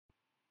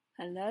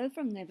Hello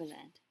from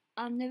Neverland.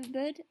 I'm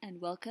Neverbird and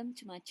welcome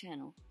to my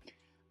channel.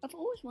 I've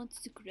always wanted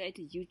to create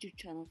a YouTube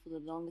channel for the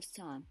longest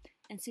time,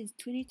 and since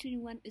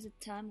 2021 is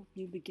a time of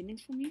new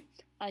beginnings for me,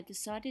 I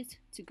decided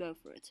to go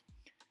for it.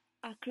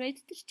 I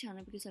created this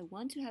channel because I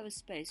want to have a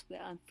space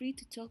where I'm free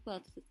to talk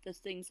about the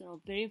things that are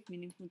very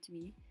meaningful to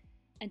me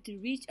and to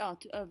reach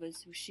out to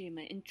others who share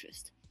my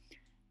interest.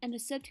 And the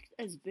subject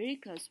that is very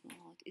close to my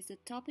heart is the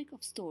topic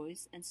of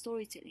stories and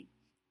storytelling,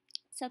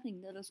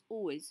 something that has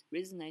always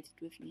resonated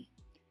with me.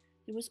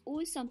 There was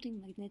always something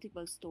magnetic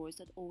about stories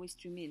that always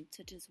drew me in,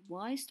 such as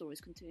why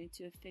stories continue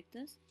to affect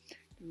us,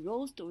 the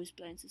role stories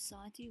play in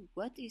society,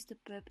 what is the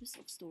purpose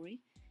of story,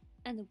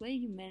 and the way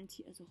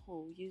humanity as a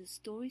whole uses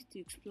stories to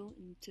explore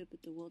and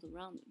interpret the world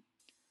around them.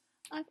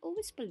 I've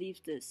always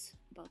believed this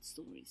about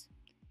stories.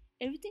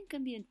 Everything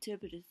can be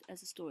interpreted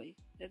as a story,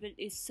 whether it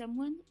is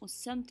someone or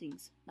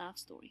something's life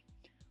story.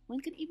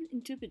 One can even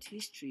interpret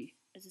history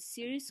as a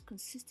series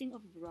consisting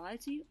of a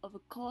variety of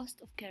a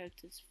cast of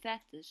characters,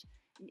 factors,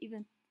 and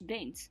even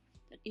events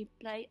that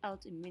play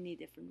out in many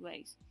different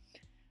ways.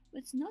 But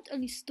it's not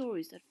only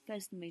stories that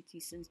fascinate me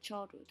since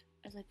childhood,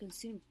 as I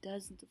consumed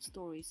dozens of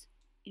stories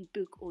in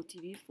book or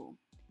TV form.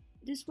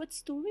 It is what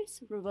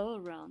stories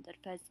revolve around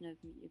that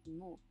fascinate me even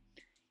more.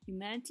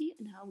 Humanity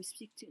and how we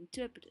seek to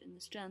interpret and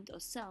understand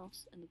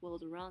ourselves and the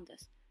world around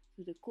us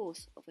through the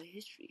course of our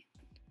history.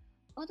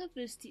 Our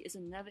diversity is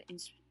another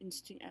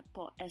interesting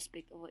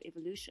aspect of our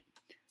evolution.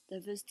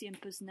 Diversity in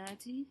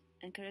personality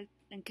and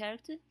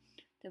character,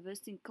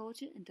 diversity in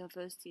culture, and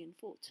diversity in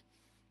thought.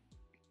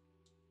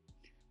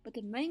 But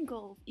the main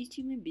goal of each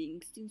human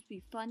being seems to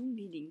be finding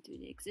meaning to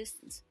their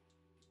existence.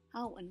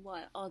 How and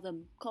why are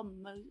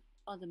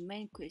the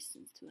main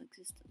questions to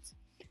existence.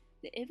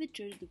 The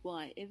ever-dreaded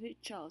why every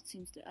child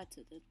seems to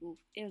utter that will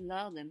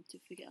allow them to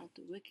figure out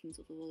the workings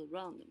of the world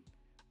around them,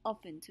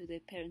 often to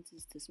their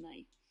parents'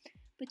 dismay.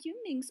 But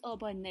human beings are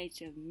by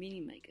nature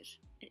meaning makers,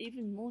 and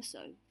even more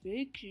so,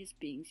 very curious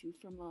beings who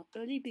from our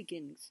early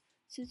beginnings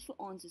search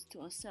for answers to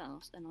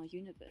ourselves and our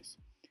universe.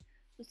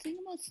 The thing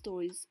about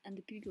stories and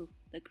the people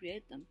that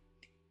create them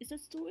is that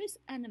stories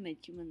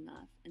animate human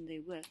life and they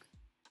work.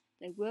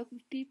 They work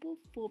with people,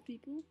 for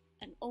people,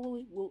 and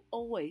will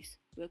always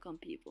work on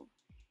people,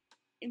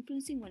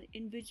 influencing what an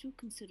individual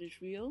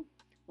considers real,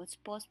 what's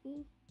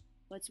possible,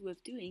 what's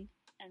worth doing,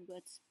 and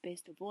what's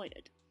best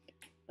avoided.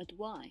 But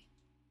why?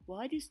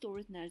 Why do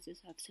stories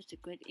narratives have such a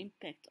great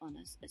impact on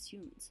us as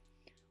humans?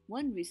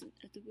 One reason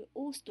is that we're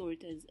all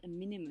storytellers and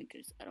meaning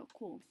makers at our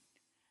core.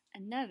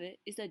 Another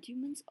is that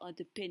humans are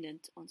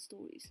dependent on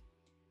stories.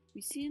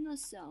 We see in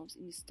ourselves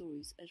in the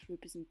stories as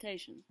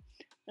representations,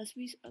 thus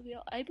we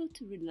are able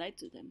to relate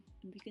to them,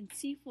 and we can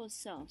see for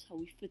ourselves how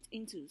we fit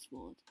into this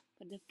world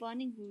by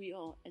defining who we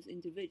are as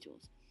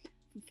individuals,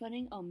 from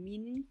finding our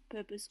meaning,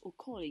 purpose, or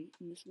calling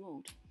in this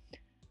world.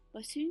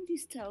 By sharing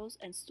these tales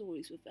and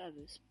stories with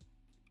others,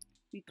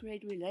 we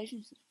create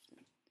relationships with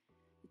them.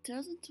 The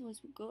tales and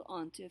stories will go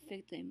on to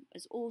affect them,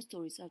 as all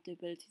stories have the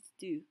ability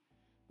to do,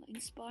 by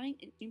inspiring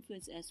and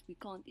influencing us we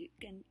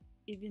can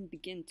even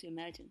begin to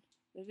imagine,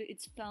 whether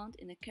it's found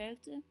in a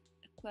character,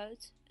 a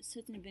quote, a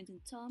certain event in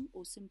time,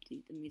 or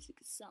simply the music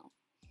itself.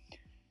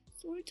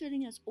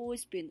 Storytelling has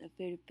always been a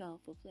very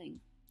powerful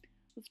thing.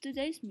 With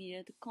today's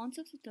media, the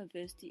concept of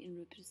diversity in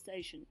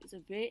representation is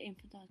a very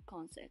infantile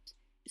concept,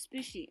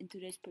 especially in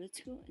today's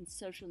political and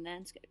social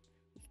landscape,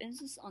 with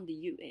emphasis on the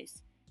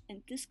US,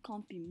 and this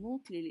can't be more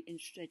clearly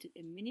illustrated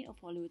in many of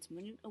Hollywood's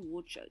million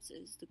award shows such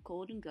as the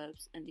Golden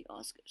Globes and the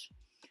Oscars.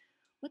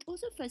 What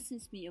also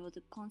fascinates me about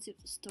the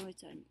concept of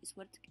storytelling is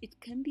what it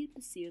can be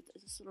perceived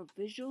as a sort of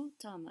visual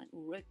timeline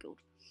or record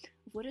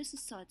of what a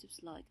society was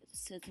like at a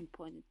certain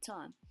point in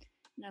time.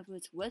 In other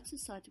words, what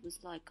society was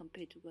like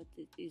compared to what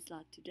it is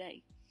like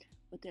today,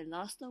 what their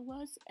lifestyle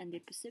was and their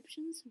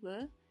perceptions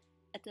were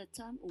at that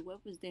time, or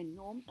what was their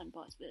norm, and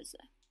vice versa.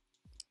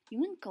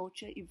 Human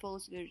culture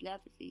evolves very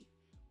rapidly.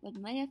 What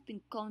may have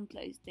been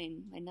commonplace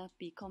then may not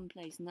be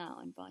commonplace now,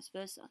 and vice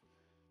versa.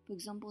 For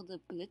example, the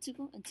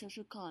political and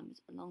social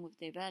climate along with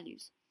their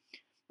values.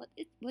 What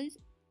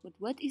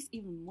is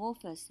even more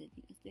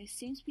fascinating is there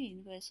seems to be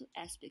universal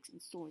aspects in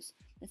stories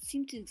that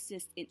seem to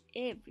exist in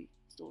every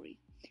story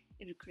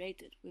ever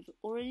created, whether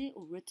orally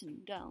or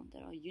written down,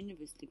 that are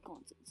universally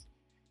constants.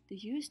 The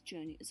hero's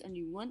journey is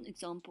only one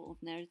example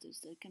of narratives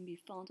that can be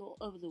found all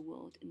over the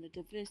world in the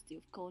diversity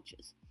of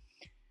cultures.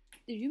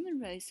 The human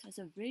race has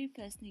a very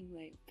fascinating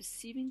way of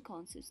perceiving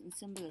concepts and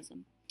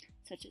symbolism,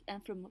 such as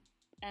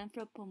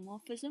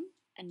anthropomorphism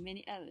and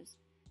many others,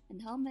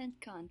 and how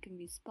mankind can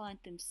be inspired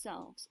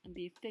themselves and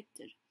be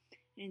affected,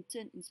 and in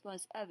turn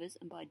inspires others,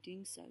 and by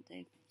doing so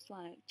they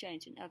inspire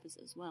change in others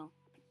as well.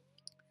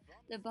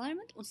 The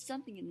environment or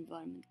something in the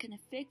environment can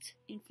affect,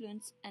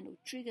 influence, and or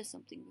trigger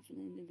something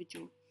within an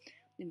individual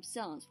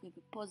themselves,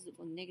 whether positive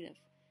or negative,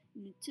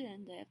 and in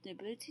turn they have the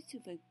ability to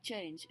evoke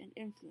change and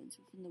influence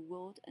within the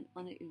world and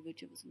on the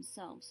individuals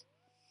themselves.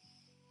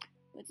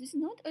 But it's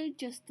not only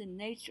just the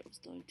nature of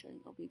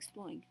storytelling I'll be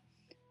exploring.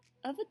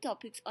 Other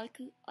topics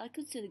I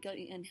consider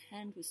going in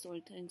hand with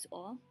storytelling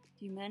are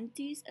the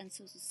humanities and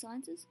social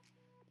sciences,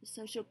 the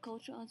social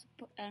cultural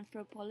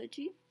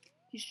anthropology,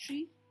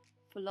 history,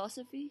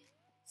 philosophy,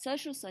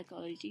 social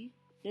psychology,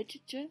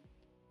 literature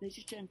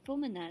and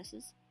film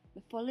analysis,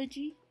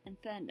 mythology, and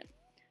fandom.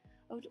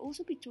 I would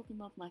also be talking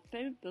about my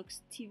favorite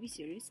books, TV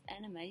series,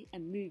 anime,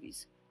 and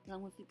movies,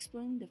 along with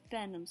exploring the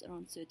fandoms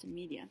around certain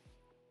media.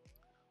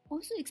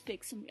 Also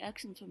expect some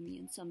reactions from me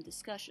and some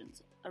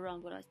discussions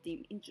around what I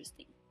deem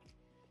interesting.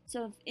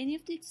 So if any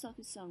of these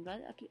topics sound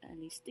right up your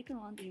alley, stick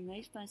around and you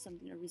may find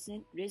something that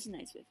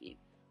resonates with you.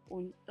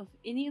 Or if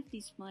any of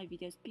these my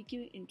videos pique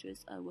your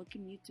interest, I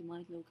welcome you to my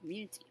little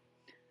community.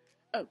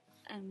 Oh,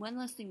 and one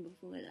last thing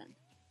before we're done.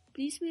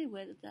 Please be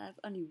aware that I have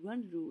only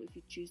one rule if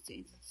you choose to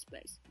enter the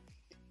space.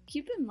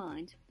 Keep in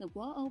mind that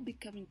while I'll be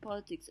covering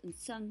politics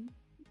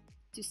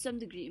to some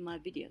degree in my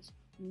videos,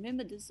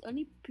 remember this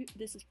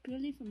is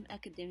purely from an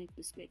academic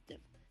perspective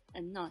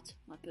and not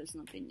my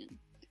personal opinion.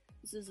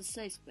 This is a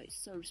safe space,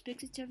 so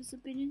respect each other's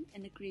opinion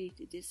and agree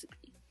to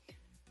disagree.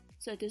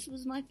 So this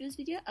was my first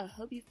video. I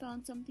hope you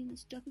found something that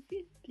stuck with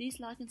you. Please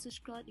like and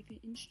subscribe if you're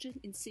interested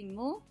in seeing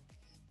more.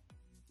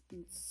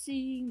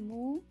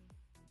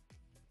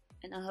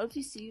 And I hope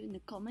to see you in the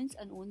comments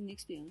and on the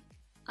next video.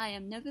 I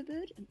am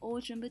Neverbird, and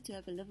always remember to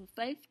have a love of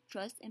faith,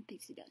 trust, and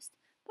pixie dust.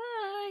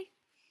 Bye!